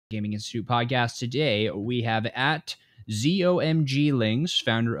Gaming Institute podcast. Today we have at ZOMG Lings,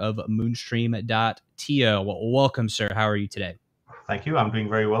 founder of Moonstream.to. Well, welcome, sir. How are you today? Thank you. I'm doing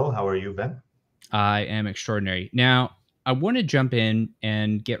very well. How are you, Ben? I am extraordinary. Now, I want to jump in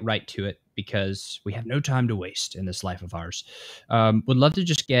and get right to it because we have no time to waste in this life of ours. Would love to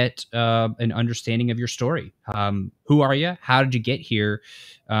just get an understanding of your story. Who are you? How did you get here?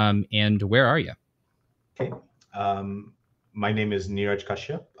 And where are you? Okay. My name is Neeraj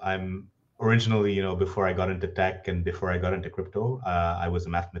Kashyap. I'm originally, before I got into tech and before I got into crypto, I was a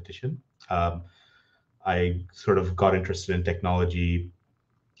mathematician. I sort of got interested in technology.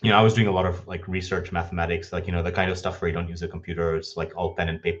 I was doing a lot of like research mathematics, like, the kind of stuff where you don't use a computer. It's like all pen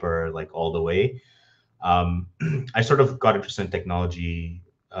and paper, like all the way. I sort of got interested in technology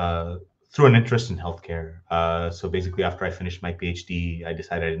through an interest in healthcare. So basically, after I finished my PhD, I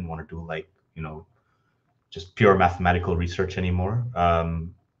decided I didn't want to do like, just pure mathematical research anymore.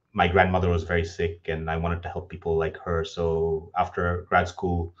 My grandmother was very sick and I wanted to help people like her. So after grad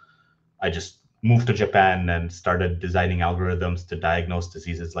school, I just moved to Japan and started designing algorithms to diagnose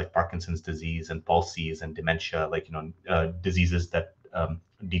diseases like Parkinson's disease and palsies and dementia, like, diseases that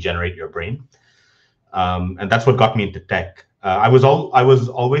degenerate your brain. And that's what got me into tech. I was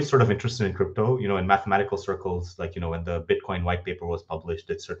always sort of interested in crypto, in mathematical circles, like, when the Bitcoin white paper was published,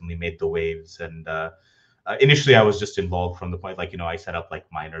 it certainly made the waves. And initially I was just involved from the point, like, I set up like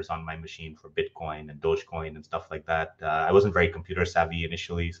miners on my machine for Bitcoin and Dogecoin and stuff like that. I wasn't very computer savvy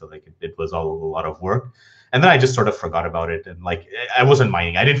initially, so like it was all a lot of work. And then I just sort of forgot about it. And like, I wasn't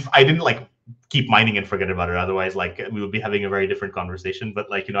mining. I didn't like keep mining and forget about it. Otherwise, like we would be having a very different conversation. But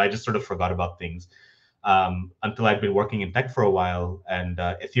like, I just sort of forgot about things until I'd been working in tech for a while and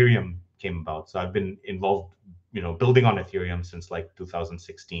Ethereum came about. So I've been involved, building on Ethereum since like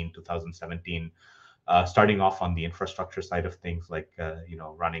 2016, 2017. Starting off on the infrastructure side of things, like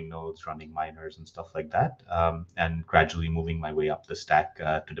running nodes, running miners, and stuff like that, and gradually moving my way up the stack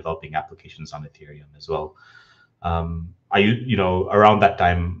to developing applications on Ethereum as well. Around that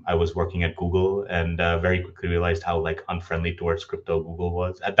time, I was working at Google, and very quickly realized how like unfriendly towards crypto Google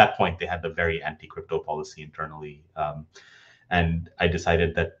was. At that point, they had the very anti-crypto policy internally, and I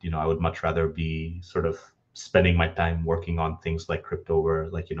decided that I would much rather be sort of spending my time working on things like crypto, where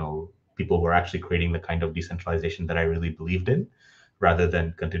like people were actually creating the kind of decentralization that I really believed in, rather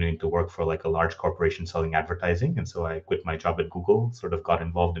than continuing to work for like a large corporation selling advertising. And so I quit my job at Google, sort of got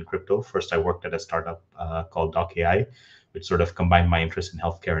involved in crypto. First, I worked at a startup called Doc.ai, which sort of combined my interest in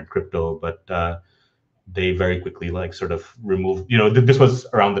healthcare and crypto. But they very quickly like sort of removed, this was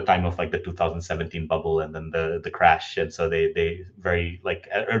around the time of like the 2017 bubble and then the crash. And so they very like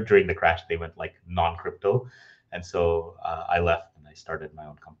during the crash, they went like non-crypto. And so I left. I started my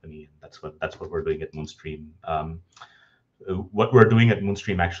own company, and that's what we're doing at Moonstream. What we're doing at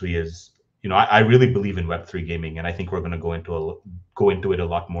Moonstream actually is, I really believe in Web3 gaming, and I think we're going to go into it a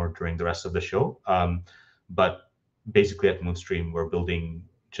lot more during the rest of the show. But basically, at Moonstream, we're building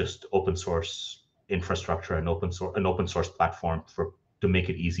just open source infrastructure and open source platform to make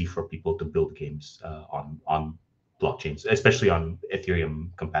it easy for people to build games on blockchains, especially on Ethereum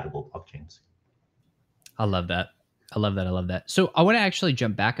compatible blockchains. I love that. I love that. I love that. So I want to actually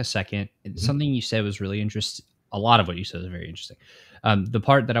jump back a second. Something you said was really interesting. A lot of what you said is very interesting. The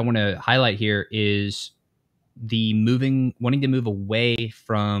part that I want to highlight here is the wanting to move away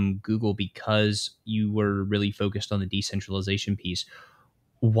from Google because you were really focused on the decentralization piece.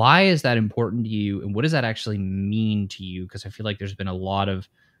 Why is that important to you? And what does that actually mean to you? Because I feel like there's been a lot of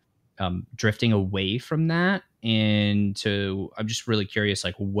drifting away from that. And so I'm just really curious,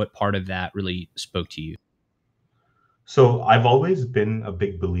 like what part of that really spoke to you? So I've always been a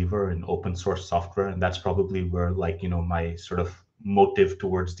big believer in open source software, and that's probably where like my sort of motive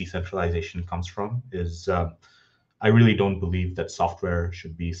towards decentralization comes from. Is I really don't believe that software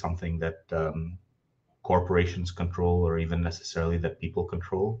should be something that corporations control or even necessarily that people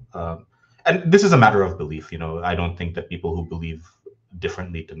control. And this is a matter of belief. I don't think that people who believe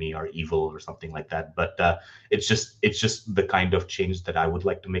differently to me are evil or something like that. But it's just the kind of change that I would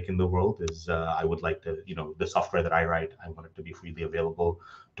like to make in the world. Is I would like to, the software that I write, I want it to be freely available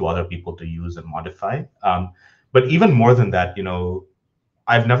to other people to use and modify. But even more than that,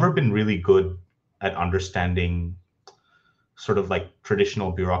 I've never been really good at understanding sort of like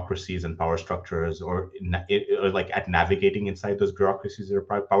traditional bureaucracies and power structures, or like at navigating inside those bureaucracies or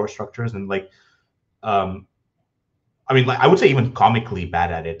power structures. And like I mean, like I would say even comically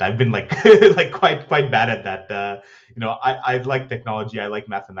bad at it. I've been like like quite bad at that. I like technology. I like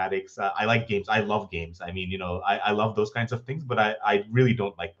mathematics. I like games. I love games. I mean, I love those kinds of things. But I really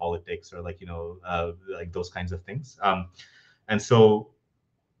don't like politics or like like those kinds of things. And so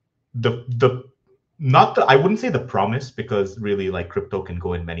the not the I wouldn't say the promise, because really like crypto can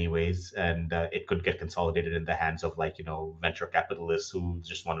go in many ways, and it could get consolidated in the hands of like venture capitalists who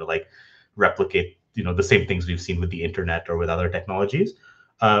just want to like replicate the same things we've seen with the internet or with other technologies.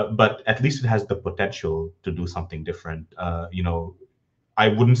 But at least it has the potential to do something different. I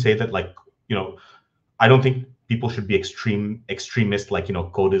wouldn't say that like you know I don't think people should be extremist, like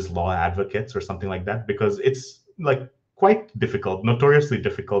code is law advocates or something like that, because it's like quite difficult, notoriously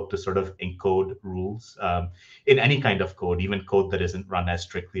difficult to sort of encode rules in any kind of code, even code that isn't run as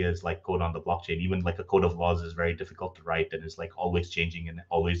strictly as like code on the blockchain. Even like a code of laws is very difficult to write and is like always changing and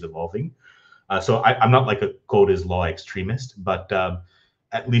always evolving. So I'm not like a code is law extremist, but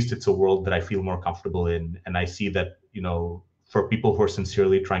at least it's a world that I feel more comfortable in, and I see that for people who are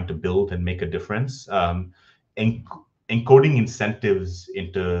sincerely trying to build and make a difference, en- encoding incentives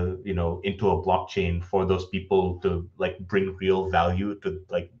into a blockchain for those people to like bring real value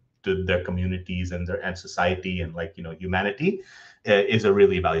to their communities and society and like humanity is a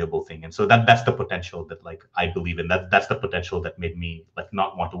really valuable thing. And so that's the potential that like I believe in. That's the potential that made me like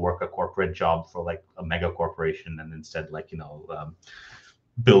not want to work a corporate job for like a mega corporation, and instead like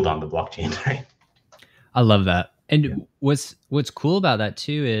build on the blockchain. Right. I love that. Yeah. And what's cool about that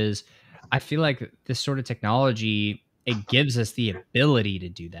too is I feel like this sort of technology, it gives us the ability to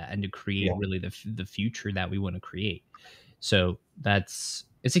do that and to create Yeah. really the future that we want to create. So it's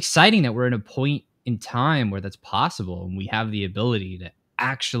exciting that we're in a point in time where that's possible and we have the ability to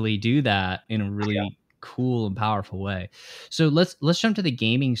actually do that in a Yeah. really cool and powerful way. So let's jump to the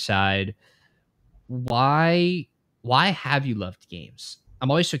gaming side. Why why have you loved games? I'm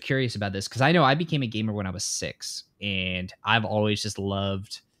always so curious about this because I know I became a gamer when I was 6, and I've always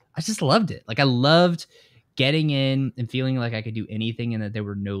I just loved it. Like, I loved getting in and feeling like I could do anything and that there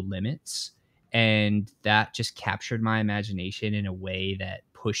were no limits, and that just captured my imagination in a way that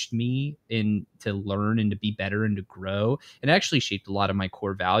pushed me in to learn and to be better and to grow, and actually shaped a lot of my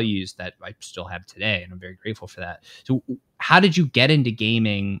core values that I still have today, and I'm very grateful for that. So, how did you get into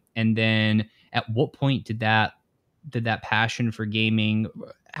gaming, and then at what point did that passion for gaming,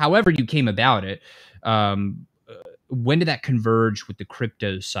 however you came about it, when did that converge with the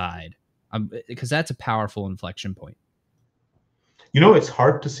crypto side? Because that's a powerful inflection point. It's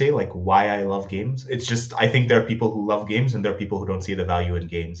hard to say like why I love games. It's just I think there are people who love games and there are people who don't see the value in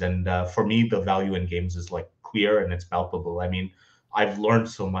games. And for me, the value in games is like clear and it's palpable. I mean, I've learned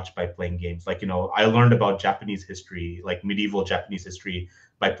so much by playing games. Like, I learned about Japanese history, like medieval Japanese history,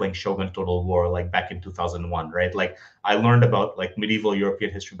 by playing Shogun Total War, like back in 2001, right? Like, I learned about like medieval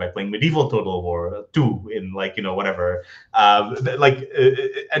European history by playing medieval Total War 2 in like, whatever. And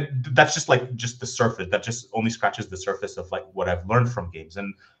that's just the surface. That just only scratches the surface of like what I've learned from games.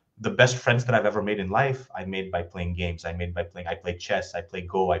 And the best friends that I've ever made in life, I made by playing games. I played chess, I play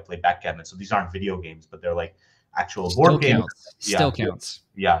Go, I play backgammon. So these aren't video games, but they're like actual Still board games. counts. Still Yeah, counts.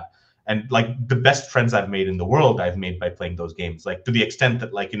 yeah. And like the best friends I've made in the world, I've made by playing those games. Like to the extent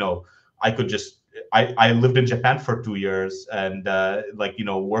that like I could just I lived in Japan for 2 years, and like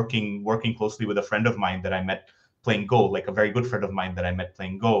working closely with a friend of mine that I met playing Go, like a very good friend of mine that I met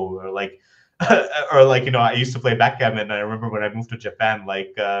playing Go, or like or like I used to play backgammon. And I remember when I moved to Japan,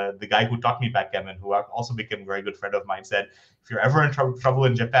 like the guy who taught me backgammon, who also became a very good friend of mine, said, "If you're ever in trouble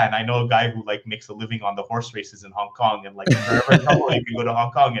in Japan, I know a guy who like makes a living on the horse races in Hong Kong, and like if you're ever in trouble, you can go to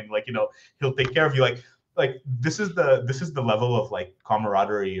Hong Kong, and like he'll take care of you." Like this is the level of like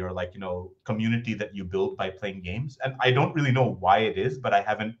camaraderie or like community that you build by playing games. And I don't really know why it is, but I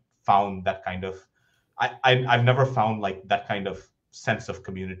haven't found that kind of I've never found like that kind of sense of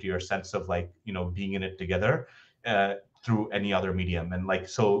community or sense of like being in it together uh, through any other medium. And like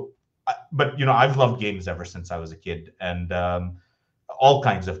so but I've loved games ever since I was a kid. And all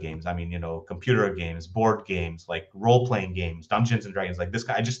kinds of games. I mean, computer games, board games, like role-playing games, Dungeons and Dragons. Like this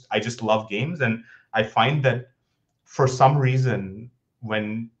guy, I just love games. And I find that for some reason,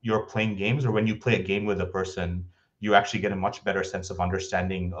 when you're playing games or when you play a game with a person, you actually get a much better sense of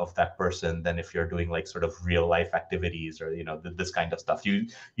understanding of that person than if you're doing like sort of real life activities or this kind of stuff.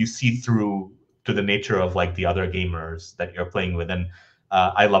 You see through to the nature of like the other gamers that you're playing with. And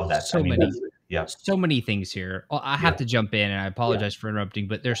I love that. I So mean, many yeah, so many things here. Well, I yeah, have to jump in, and I yeah, apologize for interrupting,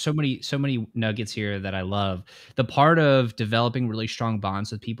 but there's so many nuggets here that I love. The part of developing really strong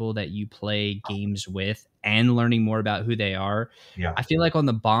bonds with people that you play games with and learning more about who they are. yeah, I feel like on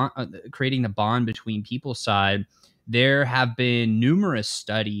the bond creating the bond between people side, there have been numerous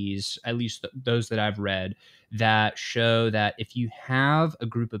studies, at least those that I've read, that show that if you have a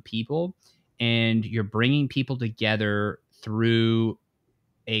group of people and you're bringing people together through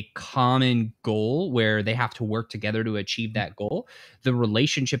a common goal where they have to work together to achieve that goal, the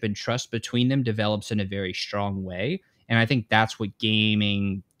relationship and trust between them develops in a very strong way. And I think that's what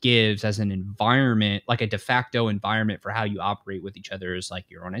gaming gives as an environment, like a de facto environment for how you operate with each other, is like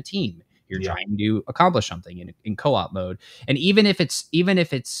you're on a team. You're Yeah. trying to accomplish something in co-op mode. And even if it's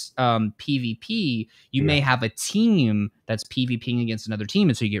PvP, you may have a team that's PvPing against another team,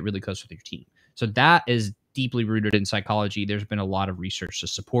 and so you get really close with your team. So that is deeply rooted in psychology. There's been a lot of research to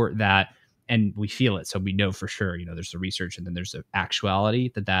support that, and we feel it. So we know for sure, there's the research and then there's the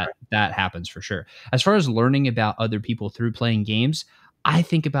actuality that happens for sure. As far as learning about other people through playing games, I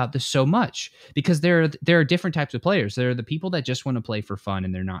think about this so much because there are different types of players. There are the people that just want to play for fun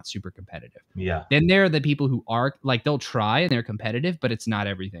and they're not super competitive. Yeah. Then there are the people who are like, they'll try and they're competitive, but it's not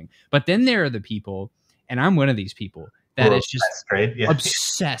everything. But then there are the people, and I'm one of these people, that is just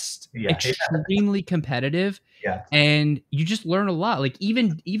obsessed, extremely competitive. Yeah. And you just learn a lot. Like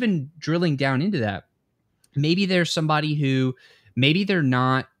even drilling down into that, maybe there's somebody who maybe they're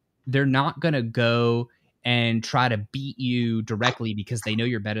not going to go and try to beat you directly because they know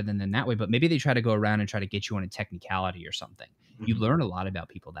you're better than them that way, but maybe they try to go around and try to get you on a technicality or something. You learn a lot about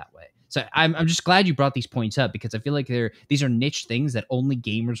people that way. So I'm just glad you brought these points up because I feel like these are niche things that only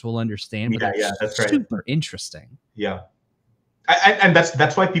gamers will understand, but that's super interesting. Yeah. And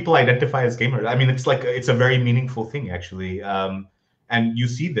that's why people identify as gamers. I mean, it's a very meaningful thing actually. And you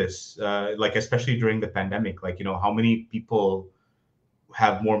see this, like, especially during the pandemic, like, how many people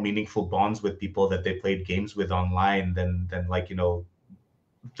have more meaningful bonds with people that they played games with online than like,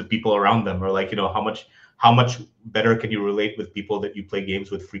 the people around them, or like, how much better can you relate with people that you play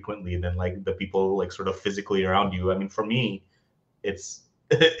games with frequently than like the people like sort of physically around you. I mean, for me, it's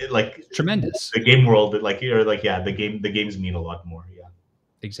like tremendous. The game world, the games mean a lot more. Yeah.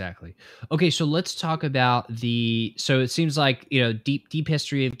 Exactly. Okay, so let's talk about so it seems like, deep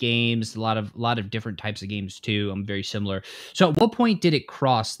history of games, a lot of different types of games too. I'm very similar. So at what point did it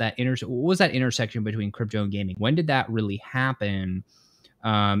cross that what was that intersection between crypto and gaming? When did that really happen?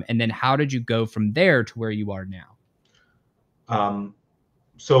 And then how did you go from there to where you are now?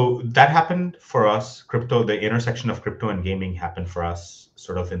 So that happened for us. The intersection of crypto and gaming happened for us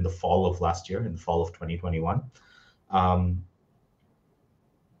sort of in the fall of last year, in the fall of 2021.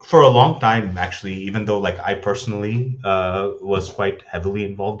 For a long time, actually, even though like I personally was quite heavily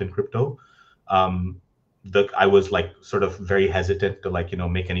involved in crypto, I was like sort of very hesitant to like,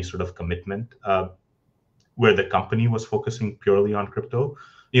 make any sort of commitment where the company was focusing purely on crypto.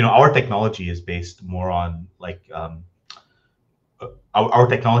 Our technology is based more on like, our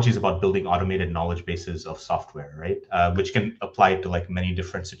technology is about building automated knowledge bases of software, right? Which can apply to like many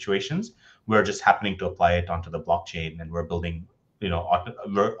different situations. We're just happening to apply it onto the blockchain, and we're building,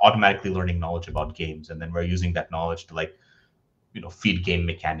 we're automatically learning knowledge about games, and then we're using that knowledge to like, feed game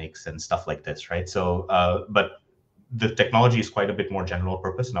mechanics and stuff like this, right? So, but the technology is quite a bit more general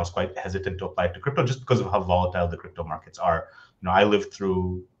purpose, and I was quite hesitant to apply it to crypto just because of how volatile the crypto markets are. I lived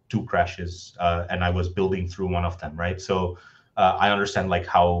through 2 crashes, and I was building through one of them, right? So I understand like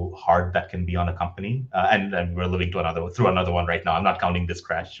how hard that can be on a company, and we're living through another one right now. I'm not counting this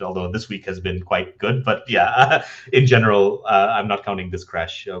crash, although this week has been quite good. But yeah, in general, I'm not counting this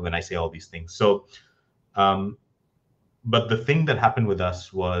crash when I say all these things. So, but the thing that happened with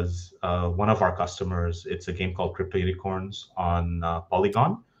us was one of our customers. It's a game called Crypto Unicorns on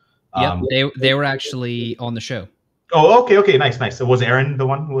Polygon. Yep, they were actually on the show. Oh, okay, nice. So was Aaron the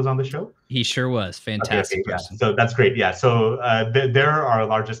one who was on the show? He sure was. Fantastic person. Yeah. So that's great. Yeah. So they're our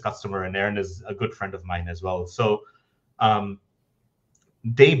largest customer, and Aaron is a good friend of mine as well. So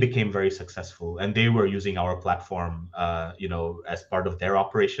they became very successful, and they were using our platform, as part of their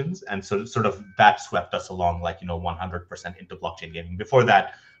operations, and so sort of that swept us along, like 100% into blockchain gaming. Before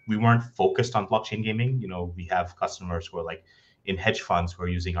that, we weren't focused on blockchain gaming. We have customers who are like in hedge funds who are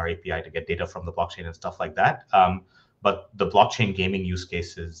using our API to get data from the blockchain and stuff like that. But the blockchain gaming use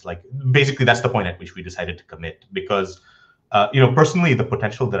cases, like basically that's the point at which we decided to commit, because personally, the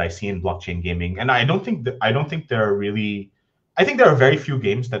potential that I see in blockchain gaming, and I don't think there are really, I think there are very few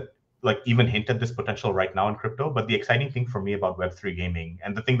games that like even hint at this potential right now in crypto. But the exciting thing for me about Web3 gaming,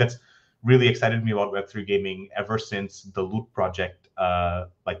 and the thing that's really excited me about Web3 gaming ever since the Loot project,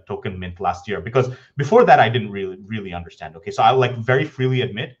 like token mint last year, because before that I didn't really understand. Okay, so I like very freely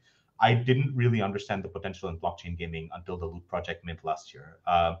admit I didn't really understand the potential in blockchain gaming until the Loot project mint last year.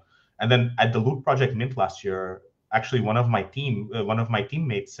 And then at the Loot project mint last year, actually one of my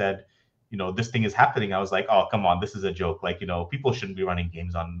teammates said, this thing is happening. I was like, oh, come on, this is a joke. Like, people shouldn't be running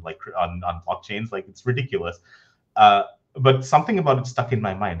games on like on blockchains. Like, it's ridiculous. But something about it stuck in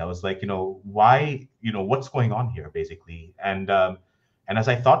my mind. I was like, why, what's going on here, basically? And And as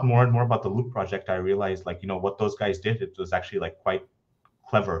I thought more and more about the Loop project, I realized like, what those guys did, it was actually like quite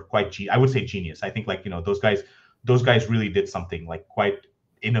clever, I would say genius. I think like, those guys really did something like quite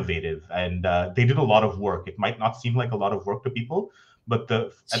innovative, and they did a lot of work. It might not seem like a lot of work to people, but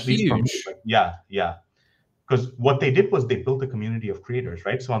It's at least for me, huge. like, yeah. Because what they did was they built a community of creators,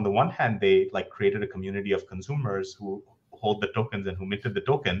 right? So on the one hand, they like created a community of consumers who hold the tokens and who minted the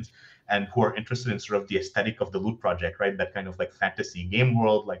tokens and who are interested in sort of the aesthetic of the Loot project, right? That kind of like fantasy game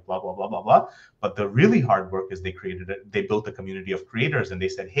world, like blah blah blah blah blah. But the really hard work is they built a community of creators, and they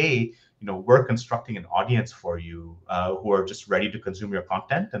said, hey, we're constructing an audience for you who are just ready to consume your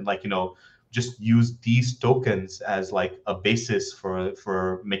content, and like just use these tokens as like a basis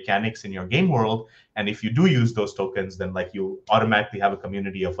for mechanics in your game world. And if you do use those tokens, then like you automatically have a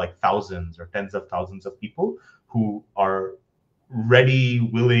community of like thousands or tens of thousands of people who are ready,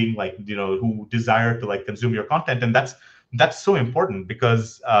 willing, like who desire to like consume your content. And that's so important,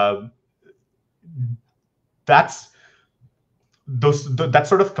 because that's that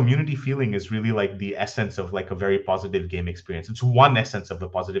sort of community feeling is really like the essence of like a very positive game experience. It's one essence of a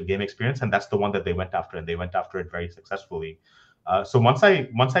positive game experience, and that's the one that they went after, and they went after it very successfully. So once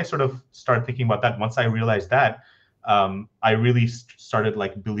I sort of started thinking about that, once I realized that, I really started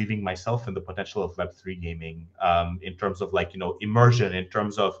like believing myself in the potential of Web3 gaming, in terms of like immersion, in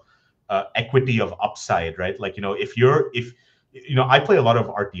terms of equity of upside, right? Like if I play a lot of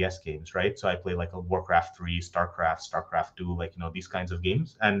RTS games, right? So I play like a Warcraft 3, StarCraft 2, like these kinds of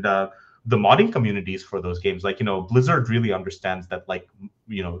games, and the modding communities for those games, like Blizzard really understands that like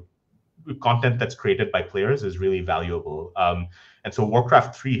content that's created by players is really valuable. And so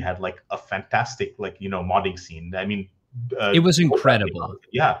Warcraft 3 had like a fantastic like modding scene. I mean, It was Dota incredible.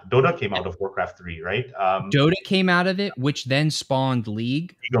 Dota came out of Warcraft 3, right? Dota came out of it, which then spawned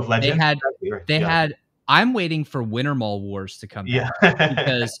League. League of They Legends, had exactly, right. they Yeah, had I'm waiting for Wintermall Wars to come yeah, back,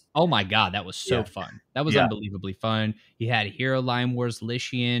 because oh my god, that was so yeah, fun. That was yeah. unbelievably fun. You had Hero Line Wars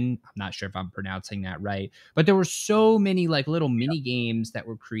Lycian. I'm not sure if I'm pronouncing that right, but there were so many like little mini games that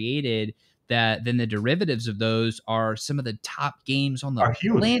were created that then the derivatives of those are some of the top games on the Are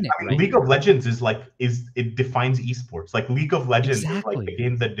huge. planet I mean, right League of now. Legends is it defines esports. Like League of Legends is like the Exactly.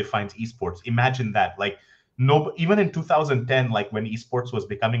 game that defines esports. Imagine that. Like no, even in 2010, like when esports was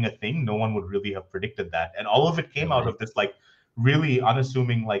becoming a thing, no one would really have predicted that. And all of it came out Really. of this like really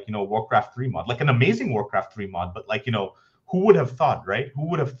unassuming like Warcraft 3 mod, like an amazing Warcraft 3 mod. But like who would have thought, right? Who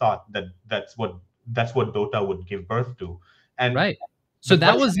would have thought that that's what Dota would give birth to? And Right. So the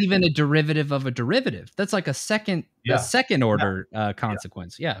that question, was even a derivative of a derivative. That's like a second yeah, second yeah, order yeah.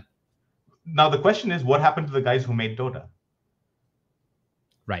 consequence. Yeah. Now the question is, what happened to the guys who made Dota?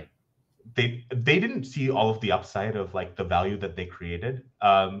 Right. They didn't see all of the upside of like the value that they created,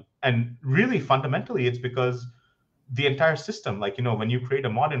 and really fundamentally it's because the entire system, like when you create a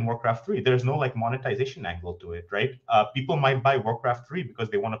mod in Warcraft 3, there's no like monetization angle to it, right? People might buy Warcraft 3 because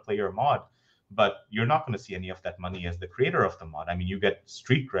they want to play your mod, but you're not going to see any of that money as the creator of the mod. I mean, you get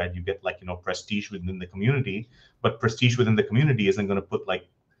street cred, you get like prestige within the community, but prestige within the community isn't going to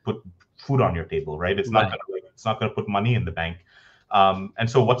put food on your table, right? It's not Right. going to it's not going to put money in the bank. And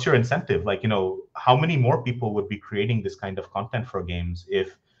so what's your incentive? Like how many more people would be creating this kind of content for games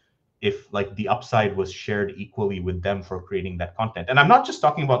if like the upside was shared equally with them for creating that content? And I'm not just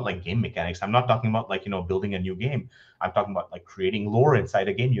talking about like game mechanics. I'm not talking about like building a new game. I'm talking about like creating lore inside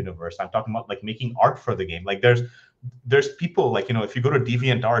a game universe. I'm talking about like making art for the game. Like there's people like if you go to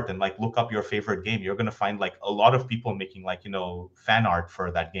DeviantArt and like look up your favorite game, you're going to find like a lot of people making like fan art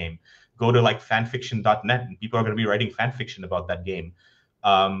for that game. Go to like fanfiction.net and people are going to be writing fan fiction about that game.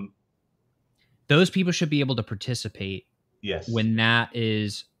 um Those people should be able to participate yes, when that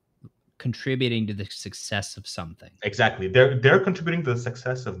is contributing to the success of something. exactly. They're contributing to the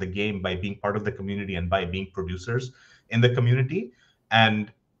success of the game by being part of the community and by being producers in the community.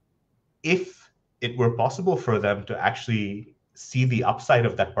 And if it were possible for them to actually see the upside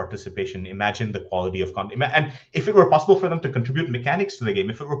of that participation, imagine the quality of content. And if it were possible for them to contribute mechanics to the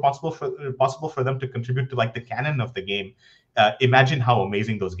game, if it were possible for them to contribute to like the canon of the game, imagine how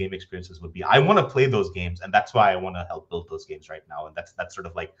amazing those game experiences would be. I want to play those games, and that's why I want to help build those games right now. And that's sort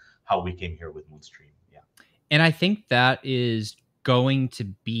of like how we came here with Moonstream. Yeah. And I think that is going to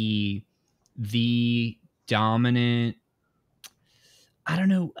be the dominant. I don't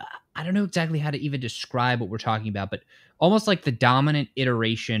know exactly how to even describe what we're talking about, but almost like the dominant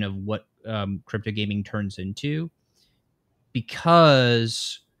iteration of what crypto gaming turns into,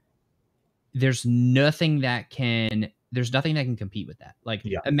 because there's nothing that can compete with that. Like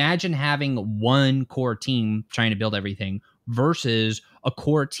Yeah. imagine having one core team trying to build everything versus a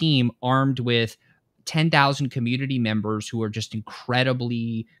core team armed with 10,000 community members who are just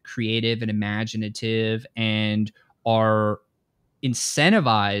incredibly creative and imaginative and are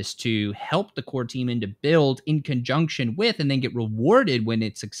incentivized to help the core team and to build in conjunction with and then get rewarded when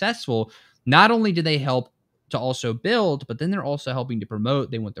it's successful. Not only do they help to also build, but then they're also helping to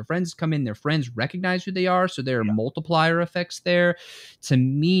promote. They want their friends to come in, their friends recognize who they are, so there are multiplier effects there. To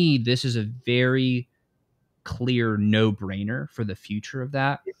me, this is a very clear no-brainer for the future of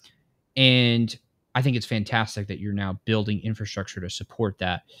that. And I think it's fantastic that you're now building infrastructure to support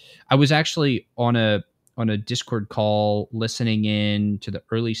that. I was actually on a Discord call listening in to the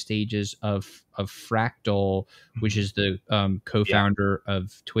early stages of Fractal, which is the co-founder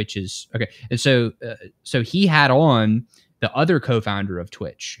of Twitch's. Okay, and so he had on the other co-founder of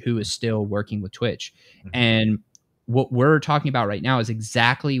Twitch, who is still working with Twitch, and what we're talking about right now is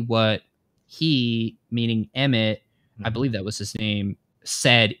exactly what he, meaning Emmett, I believe that was his name,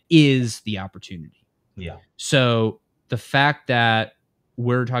 said is the opportunity. Yeah. So the fact that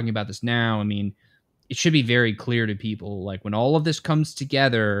we're talking about this now, I mean, it should be very clear to people, like when all of this comes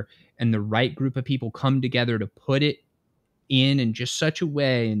together and the right group of people come together to put it in just such a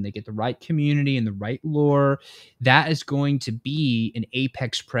way and they get the right community and the right lore, that is going to be an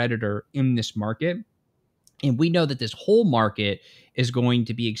apex predator in this market. And we know that this whole market is going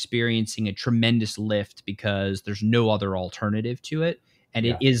to be experiencing a tremendous lift because there's no other alternative to it. And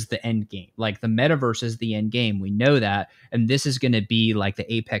it is the end game. Like the metaverse is the end game. We know that. And this is going to be like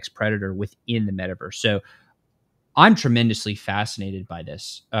the apex predator within the metaverse. So I'm tremendously fascinated by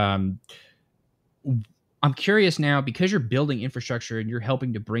this. I'm curious now, because you're building infrastructure and you're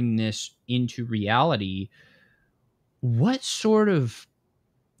helping to bring this into reality, what sort of,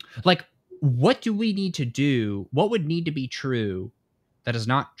 like, what do we need to do? What would need to be true that is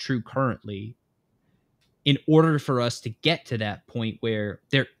not true currently in order for us to get to that point where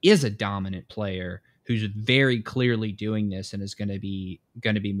there is a dominant player who's very clearly doing this and is going to be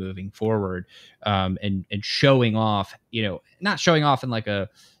moving forward, and showing off, not showing off in like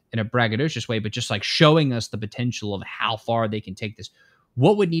in a braggadocious way, but just like showing us the potential of how far they can take this.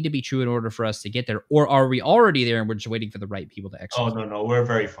 What would need to be true in order for us to get there? Or are we already there and we're just waiting for the right people to execute? Oh, no, we're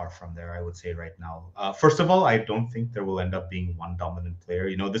very far from there, I would say right now. First of all, I don't think there will end up being one dominant player.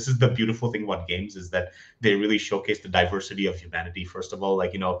 This is the beautiful thing about games, is that they really showcase the diversity of humanity. First of all,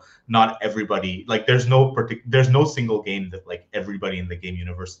 like, not everybody, like there's no single game that like everybody in the game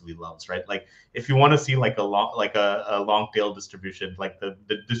universally loves, right? Like if you want to see like a long tail distribution, like the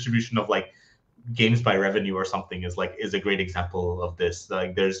distribution of like games by revenue or something is a great example of this.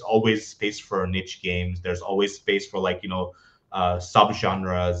 Like there's always space for niche games. There's always space for like, sub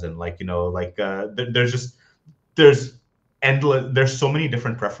genres, and like, there's endless, there's so many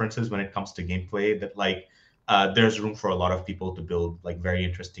different preferences when it comes to gameplay that like there's room for a lot of people to build like very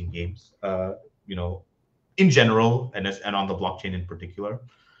interesting games, in general, and on the blockchain in particular.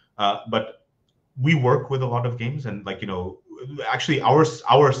 But we work with a lot of games, and like, actually our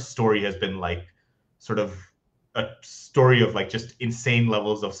story has been like sort of a story of like just insane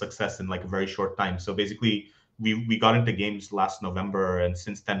levels of success in like a very short time. So basically we got into games last November, and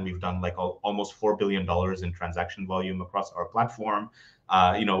since then we've done like almost $4 billion in transaction volume across our platform.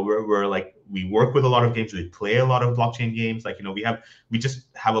 We're like, we work with a lot of games, we play a lot of blockchain games. Like,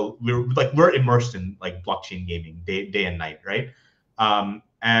 we're immersed in like blockchain gaming day and night, right?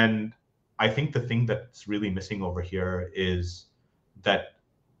 And I think the thing that's really missing over here is that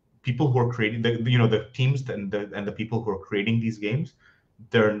people who are creating the teams and the people who are creating these games,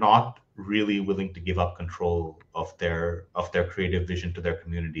 they're not really willing to give up control of their creative vision to their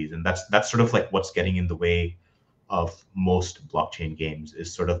communities. And that's sort of like what's getting in the way of most blockchain games,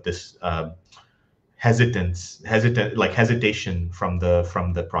 is sort of this hesitation from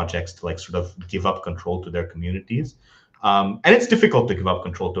the projects to like sort of give up control to their communities. And it's difficult to give up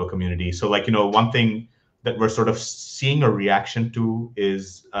control to a community. So like, one thing that we're sort of seeing a reaction to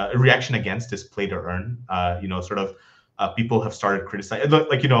is a reaction against is play to earn. People have started criticizing,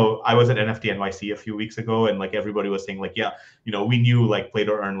 like, I was at NFT NYC a few weeks ago, and like everybody was saying like, yeah, we knew like play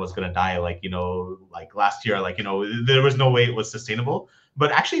to earn was going to die, like, like last year, like, there was no way it was sustainable.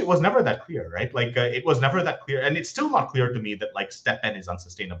 But actually it was never that clear, right? Like it was never that clear, and it's still not clear to me that like StepN is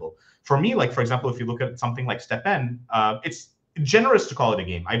unsustainable. For me, like, for example, if you look at something like StepN, it's generous to call it a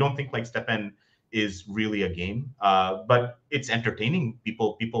game. I don't think like StepN is really a game, but it's entertaining.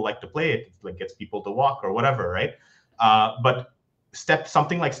 People like to play it. It like gets people to walk or whatever, right? But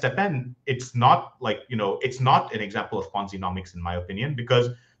something like StepN, it's not like, it's not an example of Ponzi-nomics in my opinion, because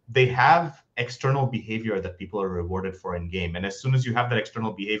they have external behavior that people are rewarded for in game. And as soon as you have that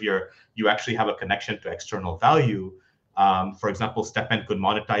external behavior, you actually have a connection to external value. For example, StepN could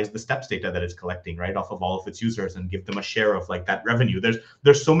monetize the steps data that it's collecting, right, off of all of its users and give them a share of like that revenue.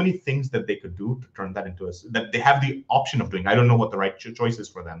 There's so many things that they could do to turn that into that they have the option of doing. I don't know what the right choice is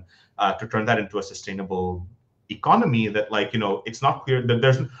for them to turn that into a sustainable economy that, like, it's not clear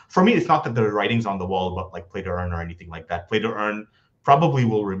that for me, it's not that the writing's on the wall about like play to earn or anything like that. Play to earn probably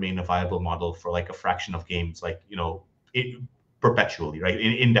will remain a viable model for like a fraction of games, like, perpetually, right?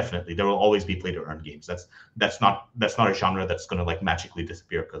 Indefinitely. There will always be play to earn games. That's not a genre that's going to like magically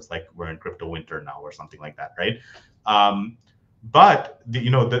disappear because like we're in crypto winter now or something like that, right? But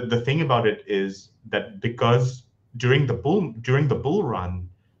the thing about it is that because during the bull run,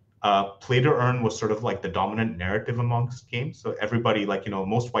 play to earn was sort of like the dominant narrative amongst games. So everybody, like,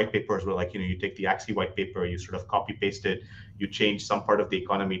 most white papers were like, you take the Axie white paper, you sort of copy paste it, you change some part of the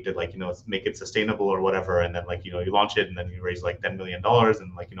economy to like, make it sustainable or whatever. And then like, you launch it and then you raise like $10 million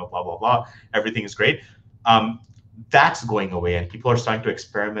and like, blah, blah, blah. Everything is great. That's going away, and people are starting to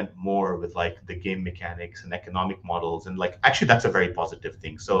experiment more with like the game mechanics and economic models. And like, actually, that's a very positive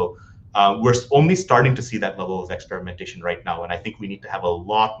thing. So we're only starting to see that level of experimentation right now, and I think we need to have a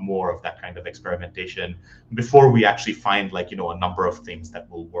lot more of that kind of experimentation before we actually find like, a number of things that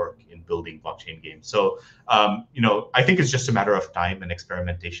will work in building blockchain games. So I think it's just a matter of time and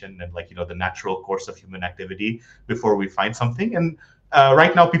experimentation and like, the natural course of human activity before we find something. And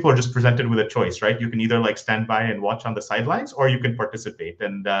right now people are just presented with a choice, right? You can either like stand by and watch on the sidelines, or you can participate.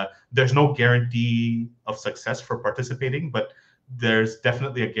 And there's no guarantee of success for participating, but there's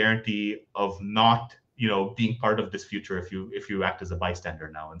definitely a guarantee of not, being part of this future if you act as a bystander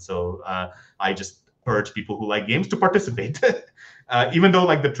now. And so I just urge people who like games to participate, even though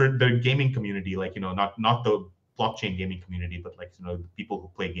like the gaming community, like, not the blockchain gaming community, but like, people who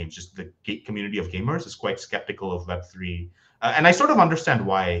play games, just the community of gamers is quite skeptical of Web3. And I sort of understand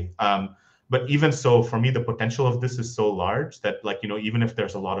why. But even so, for me, the potential of this is so large that like, even if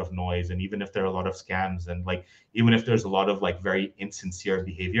there's a lot of noise and even if there are a lot of scams and like, even if there's a lot of like very insincere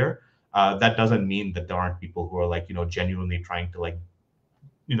behavior, that doesn't mean that there aren't people who are like, genuinely trying to like,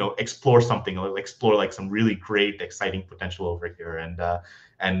 explore something, or explore like some really great, exciting potential over here.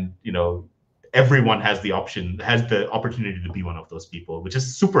 And everyone has the opportunity to be one of those people, which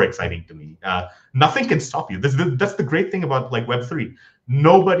is super exciting to me. Nothing can stop you. That's the great thing about like Web3.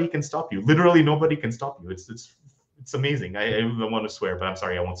 Nobody can stop you. Literally, nobody can stop you. It's amazing. I want to swear, but I'm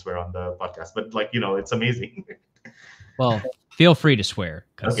sorry, I won't swear on the podcast. But like, it's amazing. Well, feel free to swear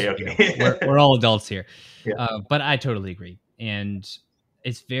because okay. we're all adults here. Yeah. But I totally agree, and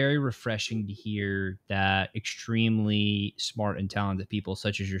it's very refreshing to hear that extremely smart and talented people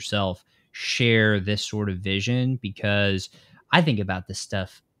such as yourself share this sort of vision, because I think about this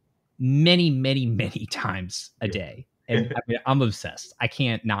stuff many, many, many times a day. And I mean, I'm obsessed. I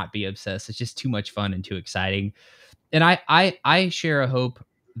can't not be obsessed. It's just too much fun and too exciting. And I share a hope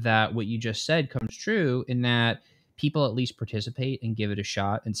that what you just said comes true, in that people at least participate and give it a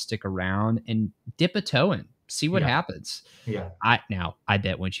shot and stick around and dip a toe in, see what happens. Yeah. I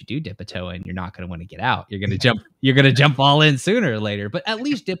bet once you do dip a toe in, you're not going to want to get out. You're going to jump all in sooner or later, but at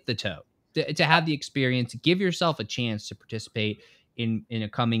least dip the toe to have the experience, give yourself a chance to participate in a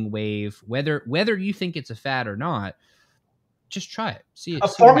coming wave, whether you think it's a fad or not. Just try it. See it.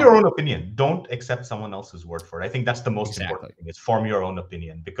 Form your own opinion. Don't accept someone else's word for it. I think that's the most important thing, is form your own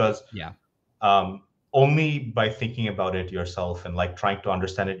opinion, because only by thinking about it yourself and like trying to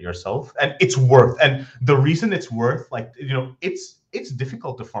understand it yourself, and it's worth. And the reason it's worth, like, it's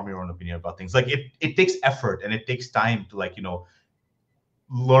difficult to form your own opinion about things. Like it takes effort and it takes time to like,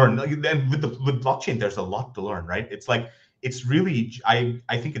 learn. And with blockchain, there's a lot to learn, right? It's like, it's really, I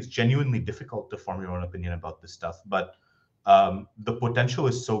think it's genuinely difficult to form your own opinion about this stuff, but the potential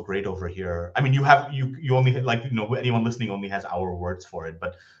is so great over here. I mean, you only, like, anyone listening only has our words for it,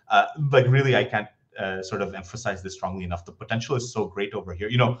 but like, really, I can't sort of emphasize this strongly enough. The potential is so great over here.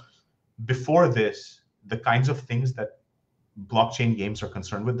 Before this, the kinds of things that blockchain games are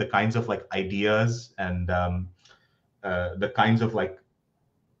concerned with, the kinds of like ideas and the kinds of like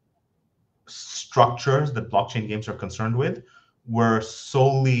structures that blockchain games are concerned with, were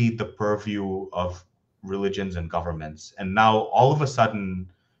solely the purview of religions and governments. And now all of a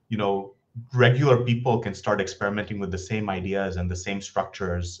sudden, regular people can start experimenting with the same ideas and the same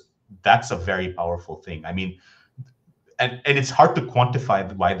structures. That's a very powerful thing. I mean, and it's hard to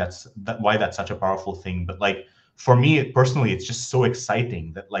quantify why that's such a powerful thing. But like, for me personally, it's just so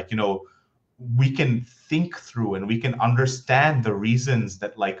exciting that like, we can think through and we can understand the reasons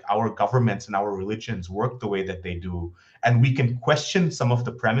that like our governments and our religions work the way that they do, and we can question some of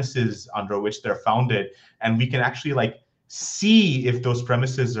the premises under which they're founded, and we can actually like see if those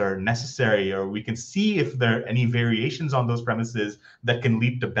premises are necessary, or we can see if there are any variations on those premises that can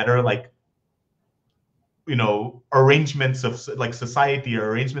lead to better, like, arrangements of like society,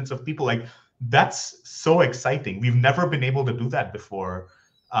 or arrangements of people. Like, that's so exciting. We've never been able to do that before.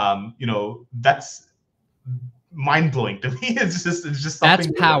 That's mind blowing to me. It's just That's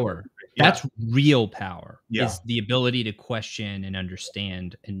something new. power. Yeah, That's real power, yeah, is the ability to question and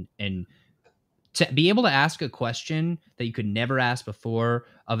understand, and to be able to ask a question that you could never ask before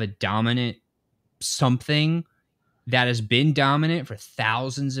of a dominant something that has been dominant for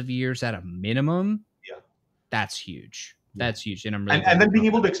thousands of years at a minimum. yeah, That's huge. yeah. That's huge. And I'm really and glad and you then being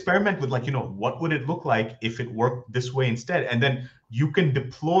brought able that to up. experiment with, like, what would it look like if it worked this way instead, and then you can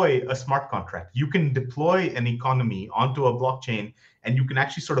deploy a smart contract, you can deploy an economy onto a blockchain, and you can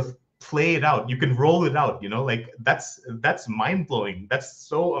actually sort of play it out, you can roll it out, like, that's mind-blowing. That's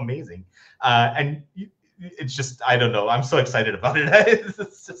so amazing. And it's just, I don't know, I'm so excited about it.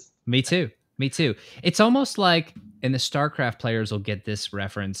 It's just, Me too. Me too. It's almost like, and the StarCraft players will get this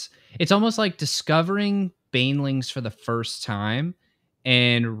reference. It's almost like discovering banelings for the first time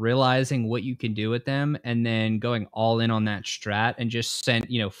and realizing what you can do with them, and then going all in on that strat and just send,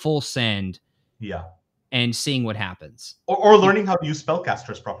 full send, yeah. and seeing what happens. Or learning how to use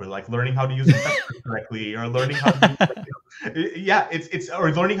spellcasters properly, like learning how to use infestors correctly, or learning how to use, like, yeah, it's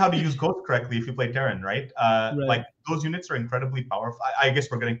or learning how to use Ghost correctly if you play Terran, right? Like, Right. those units are incredibly powerful. I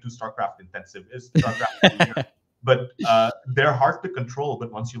guess we're getting too StarCraft intensive. Is StarCraft heavy here? But they're hard to control.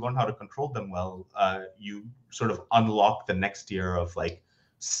 But once you learn how to control them well, you sort of unlock the next tier of, like,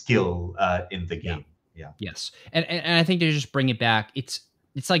 skill in the Yeah. game. Yeah, Yes. And I think to just bring it back, it's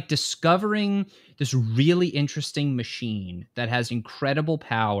like discovering this really interesting machine that has incredible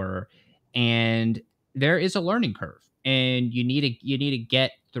power, and there is a learning curve, and you need to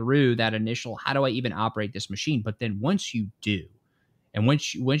get through that initial, how do I even operate this machine? But then once you do, and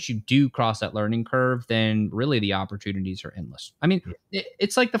once you do cross that learning curve, then really the opportunities are endless. I mean, yeah,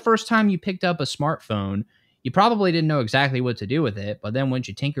 it's like the first time you picked up a smartphone, you probably didn't know exactly what to do with it, but then once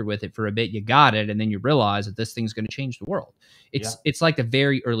you tinkered with it for a bit, you got it, and then you realize that this thing's going to change the world. yeah. It's like the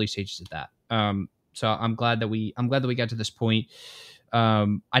very early stages of that. So I'm glad that we got to this point.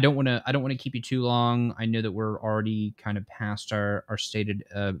 I don't want to keep you too long. I know that we're already kind of past our stated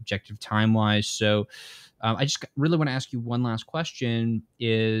objective time wise. So I just really want to ask you one last question: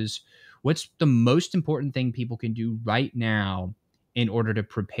 is what's the most important thing people can do right now in order to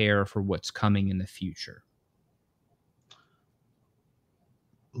prepare for what's coming in the future?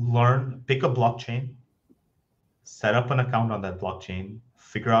 Pick a blockchain, set up an account on that blockchain,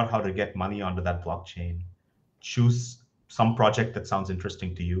 figure out how to get money onto that blockchain, choose some project that sounds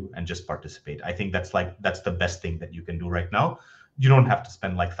interesting to you, and just participate. I think that's the best thing that you can do right now. You don't have to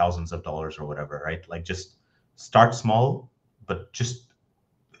spend like thousands of dollars or whatever, right? Like, just start small, but just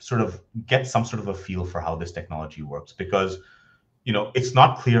sort of get some sort of a feel for how this technology works, because it's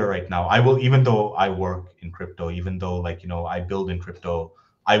not clear right now. Even though I work in crypto, even though, like, I build in crypto,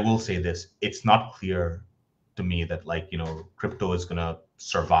 I will say this: it's not clear to me that, like, crypto is gonna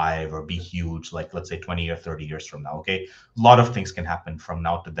survive or be huge, like, let's say 20 or 30 years from now. Okay, a lot of things can happen from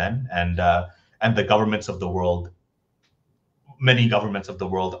now to then, and the governments of the world, many governments of the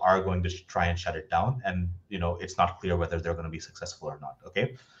world, are going to try and shut it down, and it's not clear whether they're going to be successful or not.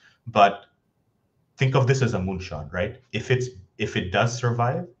 Okay, but think of this as a moonshot, right? If it does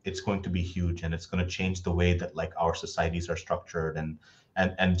survive, it's going to be huge, and it's going to change the way that, like, our societies are structured,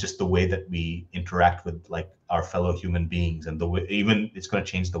 and just the way that we interact with, like, our fellow human beings, and the way, even, it's going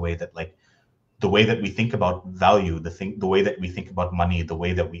to change the way that, like, the way that we think about value, the way that we think about money, the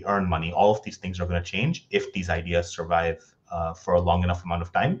way that we earn money. All of these things are going to change if these ideas survive for a long enough amount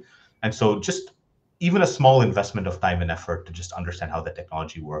of time. And so, just even a small investment of time and effort to just understand how the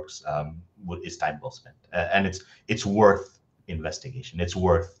technology works, is time well spent, and it's worth investigation. It's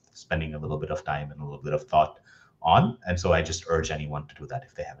worth spending a little bit of time and a little bit of thought on. And so, I just urge anyone to do that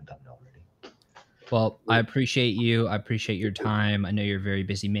if they haven't done it already. Well, I appreciate you. I appreciate your time. I know you're a very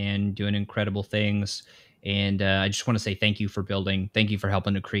busy man doing incredible things. And I just want to say thank you for building. Thank you for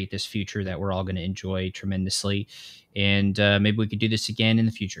helping to create this future that we're all going to enjoy tremendously. And maybe we could do this again in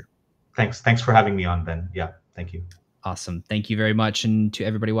the future. Thanks for having me on, Ben. Yeah, thank you. Awesome. Thank you very much. And to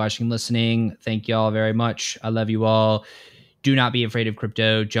everybody watching and listening, thank you all very much. I love you all. Do not be afraid of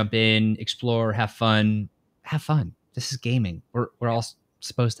crypto. Jump in, explore, have fun. Have fun. This is gaming. We're all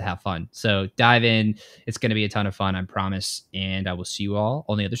supposed to have fun. So dive in. It's going to be a ton of fun, I promise. And I will see you all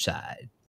on the other side.